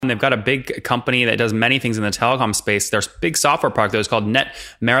They've got a big company that does many things in the telecom space. Their big software product, though, is called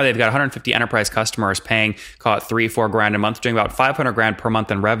NetMera. They've got 150 enterprise customers paying, call it $3-4 grand a month, doing about $500 grand per month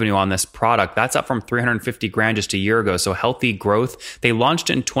in revenue on this product. That's up from $350 grand just a year ago. So healthy growth. They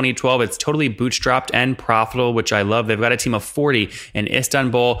launched in 2012. It's totally bootstrapped and profitable, which I love. They've got a team of 40 in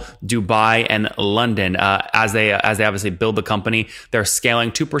Istanbul, Dubai, and London. As they obviously build the company, they're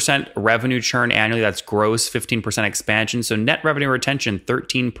scaling 2% revenue churn annually. That's gross, 15% expansion. So net revenue retention,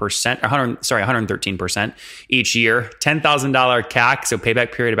 113% each year. $10,000 CAC, so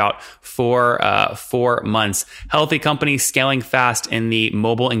payback period about 4 months. Healthy company scaling fast in the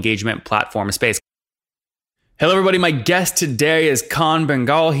mobile engagement platform space. Hello, everybody. My guest today is Kaan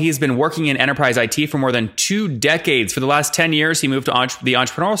Bengal. He's been working in enterprise IT for more than 2 decades. For the last 10 years, he moved to the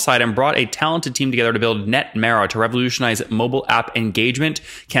entrepreneurial side and brought a talented team together to build NetMera to revolutionize mobile app engagement,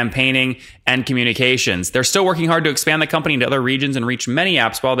 campaigning, and communications. They're still working hard to expand the company into other regions and reach many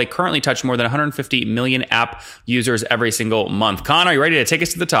apps, while they currently touch more than 150 million app users every single month. Kaan, are you ready to take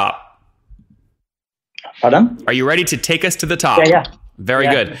us to the top? Pardon? Are you ready to take us to the top? Yeah. Very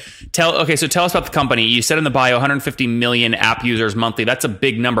good. Tell us about the company. You said in the bio 150 million app users monthly. That's a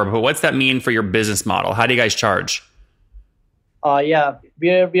big number, but what's that mean for your business model? How do you guys charge? We are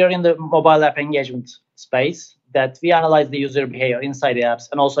in the mobile app engagement space, that we analyze the user behavior inside the apps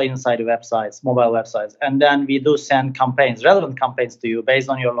and also inside the websites, mobile websites. And then we do send campaigns, relevant campaigns to you based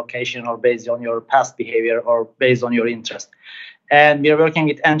on your location or based on your past behavior or based on your interest. And we are working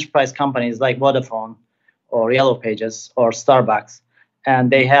with enterprise companies like Vodafone or Yellow Pages or Starbucks.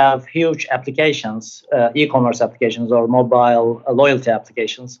 And they have huge applications, e-commerce applications or mobile loyalty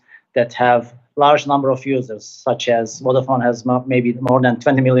applications that have large number of users, such as Vodafone has maybe more than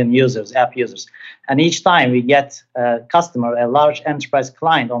 20 million users, app users. And each time we get a customer, a large enterprise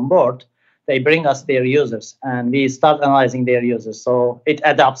client on board, they bring us their users and we start analyzing their users. So it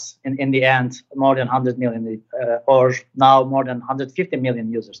adds up in the end more than 100 million or now more than 150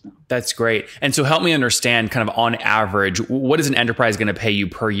 million users now. That's great. And so help me understand kind of on average, what is an enterprise going to pay you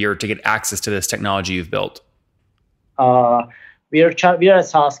per year to get access to this technology you've built? We are a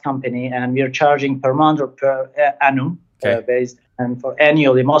SaaS company and we are charging per month or per annum based. And for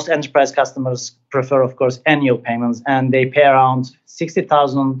annually, most enterprise customers prefer, of course, annual payments, and they pay around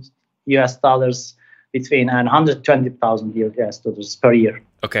 $60,000 between and 120,000 US dollars per year.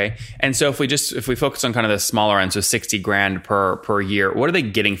 Okay. And so if we focus on kind of the smaller end, so 60 grand per year, what are they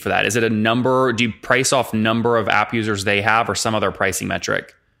getting for that? Is it a number? Do you price off number of app users they have or some other pricing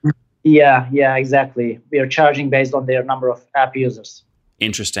metric? Yeah, exactly. We are charging based on their number of app users.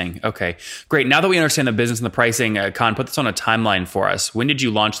 Interesting. Okay, great. Now that we understand the business and the pricing, Kaan, put this on a timeline for us. When did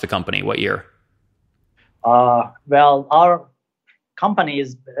you launch the company? What year? Well, our company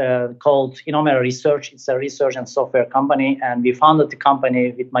is called Inomera Research. It's a research and software company, and we founded the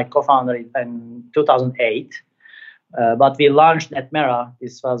company with my co-founder in 2008. But we launched NetMera.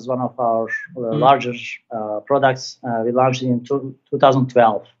 This was one of our larger products. We launched it in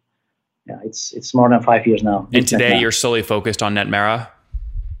 2012. Yeah, it's more than 5 years now. And today you're solely focused on NetMera?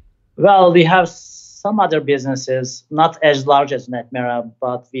 Well, we have some other businesses, not as large as NetMera,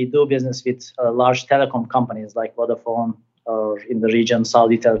 but we do business with large telecom companies like Vodafone or in the region,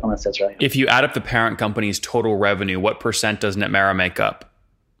 Saudi Telecom, etc. If you add up the parent company's total revenue, what percent does NetMera make up?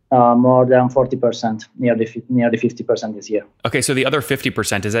 More than 40%, nearly 50% this year. Okay, so the other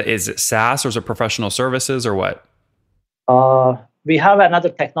 50%, is it SaaS or is it professional services or what? We have another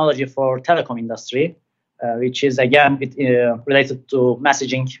technology for telecom industry, which is again related to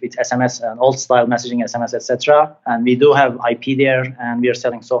messaging with SMS and old style messaging, SMS, etc. And we do have IP there, and we are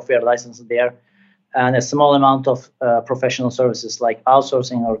selling software licenses there, and a small amount of professional services like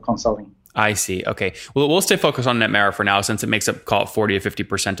outsourcing or consulting. I see. Okay. Well, we'll stay focused on NetMera for now, since it makes up, call it 40 to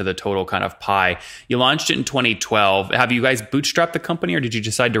 50% of the total kind of pie. You launched it in 2012. Have you guys bootstrapped the company, or did you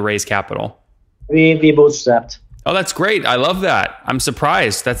decide to raise capital? We bootstrapped. Oh, that's great. I love that. I'm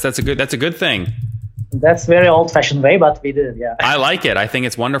surprised. That's a good thing. That's very old-fashioned way, but we did, yeah. I like it. I think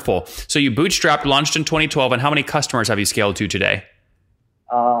it's wonderful. So you bootstrapped, launched in 2012, and how many customers have you scaled to today?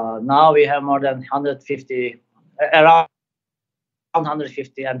 Now we have more than 150, around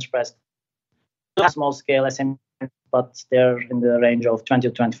 150 enterprise, small scale SME, but they're in the range of 20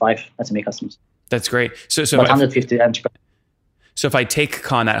 to 25 SME customers. That's great. So 150 enterprise. So if I take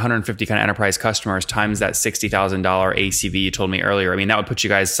Kaan, that 150 kind of enterprise customers times that $60,000 ACV you told me earlier, I mean, that would put you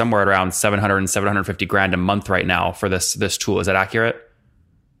guys somewhere around 700 and 750 grand a month right now for this tool. Is that accurate?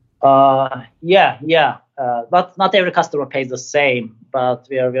 Yeah. But not every customer pays the same, but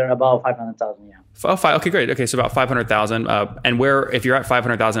we're about 500,000. Yeah. Oh, okay, great. Okay, so about 500,000. And if you're at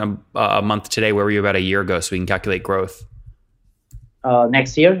 500,000 a month today, where were you about a year ago, so we can calculate growth?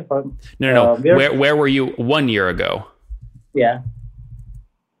 next year. No. Where were you 1 year ago? Yeah.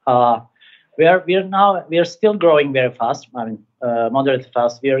 We are still growing very fast. I mean, moderately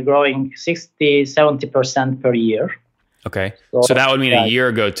fast. We are growing 60-70% per year. Okay. So that would mean a year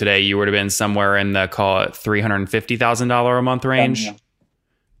ago today, you would have been somewhere in the, call it $350,000 a month range. Yeah.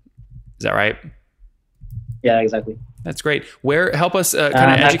 Is that right? Yeah, exactly. That's great. Help us kind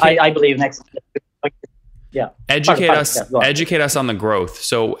of educate. I believe next. Yeah. Educate us on the growth.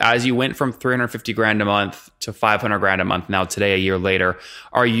 So as you went from 350 grand a month to 500 grand a month, now today, a year later,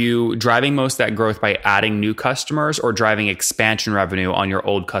 are you driving most of that growth by adding new customers or driving expansion revenue on your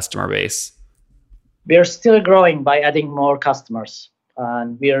old customer base? We are still growing by adding more customers,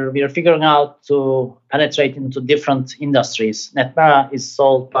 and we are figuring out to penetrate into different industries. Netmera is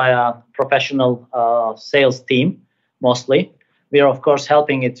sold by a professional sales team mostly. We are of course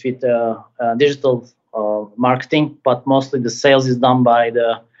helping it with digital marketing, but mostly the sales is done by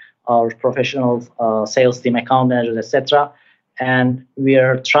our professional sales team, account managers, etc. And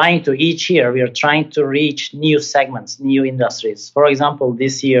each year we are trying to reach new segments, new industries. For example,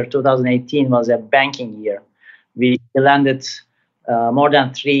 this year, 2018, was a banking year. We landed more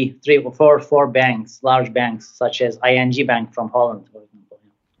than four banks, large banks, such as ING Bank from Holland, for example.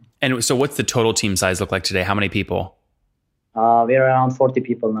 And so what's the total team size look like today? How many people? We're around 40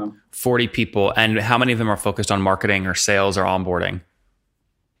 people now. 40 people. And how many of them are focused on marketing or sales or onboarding?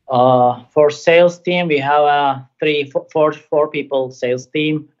 For sales team, we have four people sales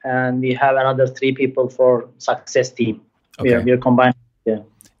team, and we have another 3 people for success team. Okay. We're combined. Yeah.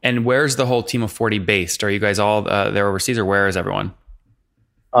 And where's the whole team of 40 based? Are you guys all there overseas, or where is everyone?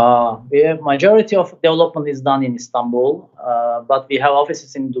 Majority of development is done in Istanbul, but we have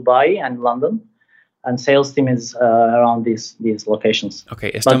offices in Dubai and London, and sales team is around these locations.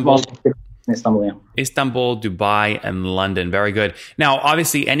 Okay, Istanbul. Istanbul, yeah. Istanbul, Dubai, and London. Very good. Now,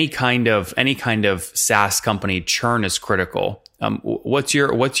 obviously, any kind of SaaS company churn is critical. What's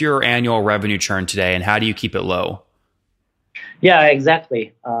your annual revenue churn today, and how do you keep it low? Yeah,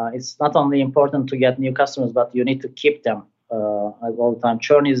 exactly. It's not only important to get new customers, but you need to keep them all the time.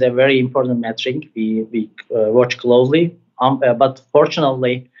 Churn is a very important metric. We watch closely, but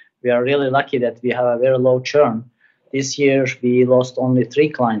fortunately, we are really lucky that we have a very low churn. This year, we lost only 3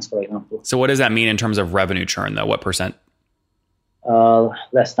 clients, for example. So what does that mean in terms of revenue churn, though? What percent?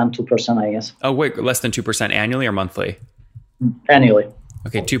 Less than 2%, I guess. Oh, wait, less than 2% annually or monthly? Annually.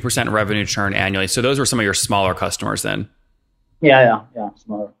 Okay, 2% revenue churn annually. So those were some of your smaller customers then? Yeah,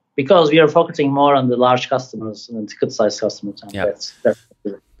 smaller. Because we are focusing more on the large customers and ticket-sized customers. Yeah.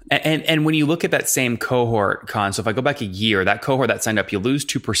 And when you look at that same cohort, Kaan, so if I go back a year, that cohort that signed up, you lose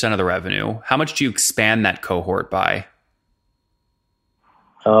 2% of the revenue. How much do you expand that cohort by?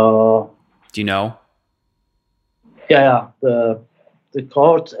 Do you know? Yeah. The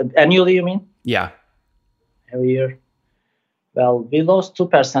cohort annually, you mean? Yeah. Every year. Well, we lost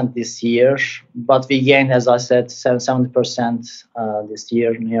 2% this year, but we gained, as I said, 70% this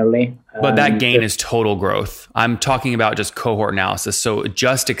year nearly. But that gain is total growth. I'm talking about just cohort analysis. So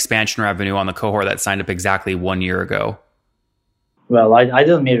just expansion revenue on the cohort that signed up exactly 1 year ago. Well, I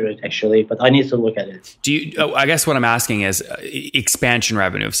didn't measure it actually, but I need to look at it. I guess what I'm asking is expansion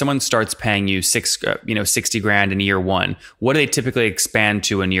revenue. If someone starts paying you 60 grand in year 1, what do they typically expand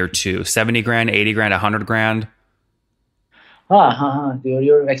to in year 2? 70 grand, 80 grand, 100 grand?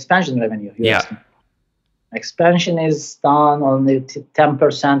 Your expansion revenue. Yeah. Expansion is done only 10%,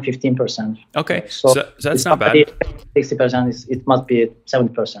 15%. Okay, so that's not bad. 60%, it must be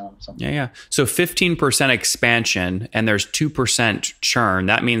 70% or something. Yeah. So 15% expansion and there's 2% churn.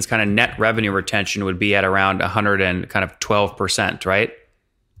 That means kind of net revenue retention would be at around 112%, right?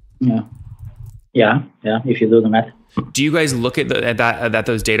 Yeah. If you do the math. Do you guys look at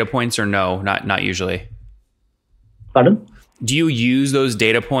those data points or no? Not usually. Pardon? Do you use those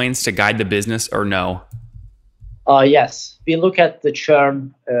data points to guide the business or no? Yes, we look at the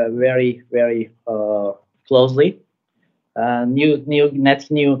churn very, very closely. New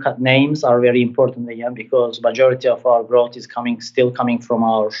names are very important again because majority of our growth is still coming from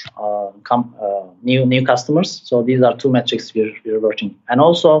our new customers. So these are 2 metrics we're watching, and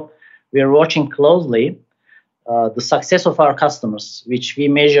also we are watching closely the success of our customers, which we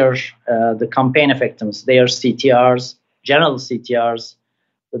measure the campaign effectiveness, their CTRs, general CTRs,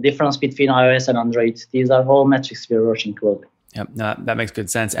 the difference between iOS and Android. These are all metrics we're watching closely. Yep, that makes good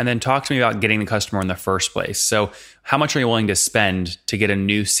sense. And then talk to me about getting the customer in the first place. So how much are you willing to spend to get a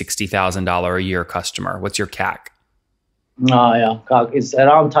new $60,000 a year customer? What's your CAC? CAC is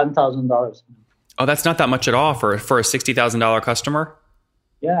around $10,000. Oh, that's not that much at all for a $60,000 customer?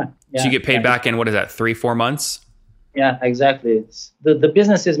 Yeah. So you get paid back in, what is that, 3-4 months? Yeah, exactly. The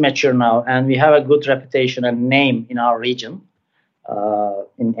business is mature now, and we have a good reputation and name in our region,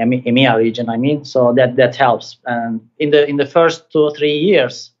 in EMEA region. I mean, so that helps. And in the first 2 or 3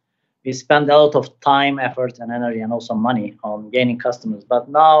 years, we spent a lot of time, effort, and energy, and also money on gaining customers. But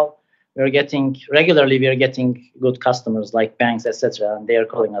now we are getting good customers like banks, etc., and they are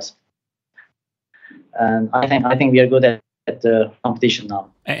calling us. And I think we are good at the competition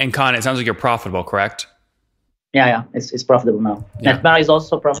now. And Khan, it sounds like you're profitable, correct? Yeah, it's profitable now. Yeah. NetMara is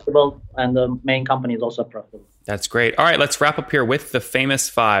also profitable, and the main company is also profitable. That's great. All right, let's wrap up here with the famous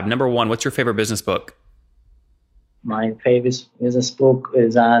five. Number one, what's your favorite business book? My favorite business book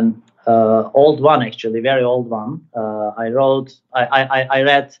is an old one, actually, very old one. I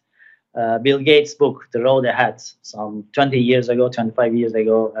read Bill Gates' book, The Road Ahead, some 20 years ago, 25 years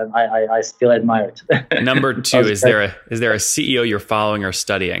ago, and I still admire it. Number two, is there a CEO you're following or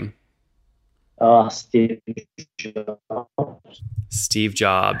studying? Steve Jobs. Steve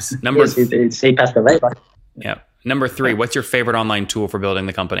Jobs. He passed away, but yeah. Number three, what's your favorite online tool for building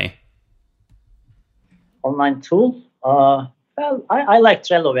the company? Online tool? Well, I like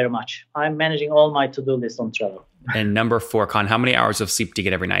Trello very much. I'm managing all my to-do list on Trello. And number four, Khan, how many hours of sleep do you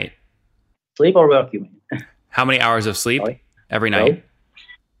get every night? Sleep or work, you mean? How many hours of sleep every night?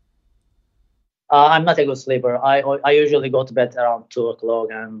 I'm not a good sleeper. I usually go to bed around 2 o'clock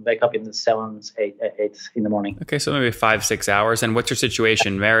and wake up in the 7, 8 in the morning. Okay, so maybe 5-6 hours. And what's your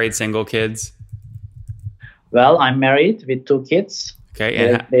situation? Married, single, kids? Well, I'm married with 2 kids.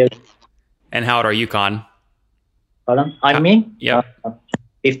 Okay, and how old are you, Khan? Pardon? I'm me? Yeah.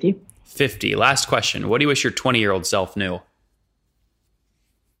 50. 50. Last question. What do you wish your 20-year-old self knew?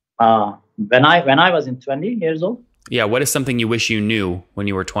 When I was in 20 years old? Yeah, what is something you wish you knew when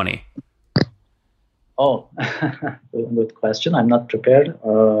you were 20? Oh, good question. I'm not prepared.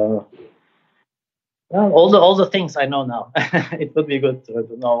 Well, all the things I know now. It would be good to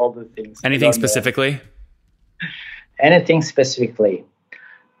know all the things. Anything specifically? Anything specifically?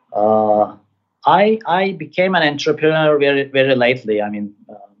 I became an entrepreneur very, very lately. I mean,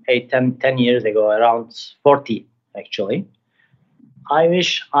 10 years ago, around 40, actually. I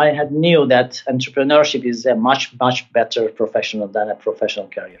wish I had knew that entrepreneurship is a much, much better professional than a professional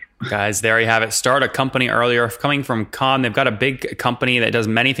career. Guys, there you have it. Start a company earlier. Coming from Khan, they've got a big company that does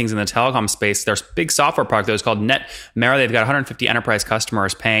many things in the telecom space. There's a big software product that is called NetMara. They've got 150 enterprise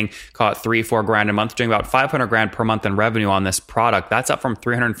customers paying, call it $3-4 a month, doing about $500 per month in revenue on this product. That's up from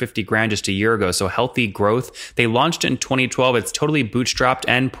 $350 just a year ago. So healthy growth. They launched in 2012. It's totally bootstrapped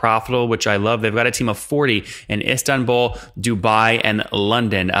and profitable, which I love. They've got a team of 40 in Istanbul, Dubai, and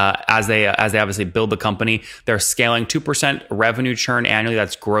London. As they obviously build the company, they're scaling 2% revenue churn annually.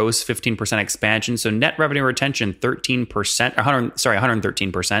 That's gross, 15% expansion. So net revenue retention,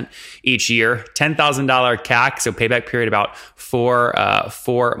 113% each year. $10,000 CAC. So payback period about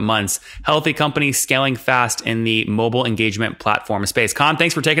 4 months. Healthy company scaling fast in the mobile engagement platform space. Khan,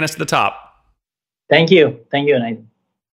 thanks for taking us to the top. Thank you, Nathan.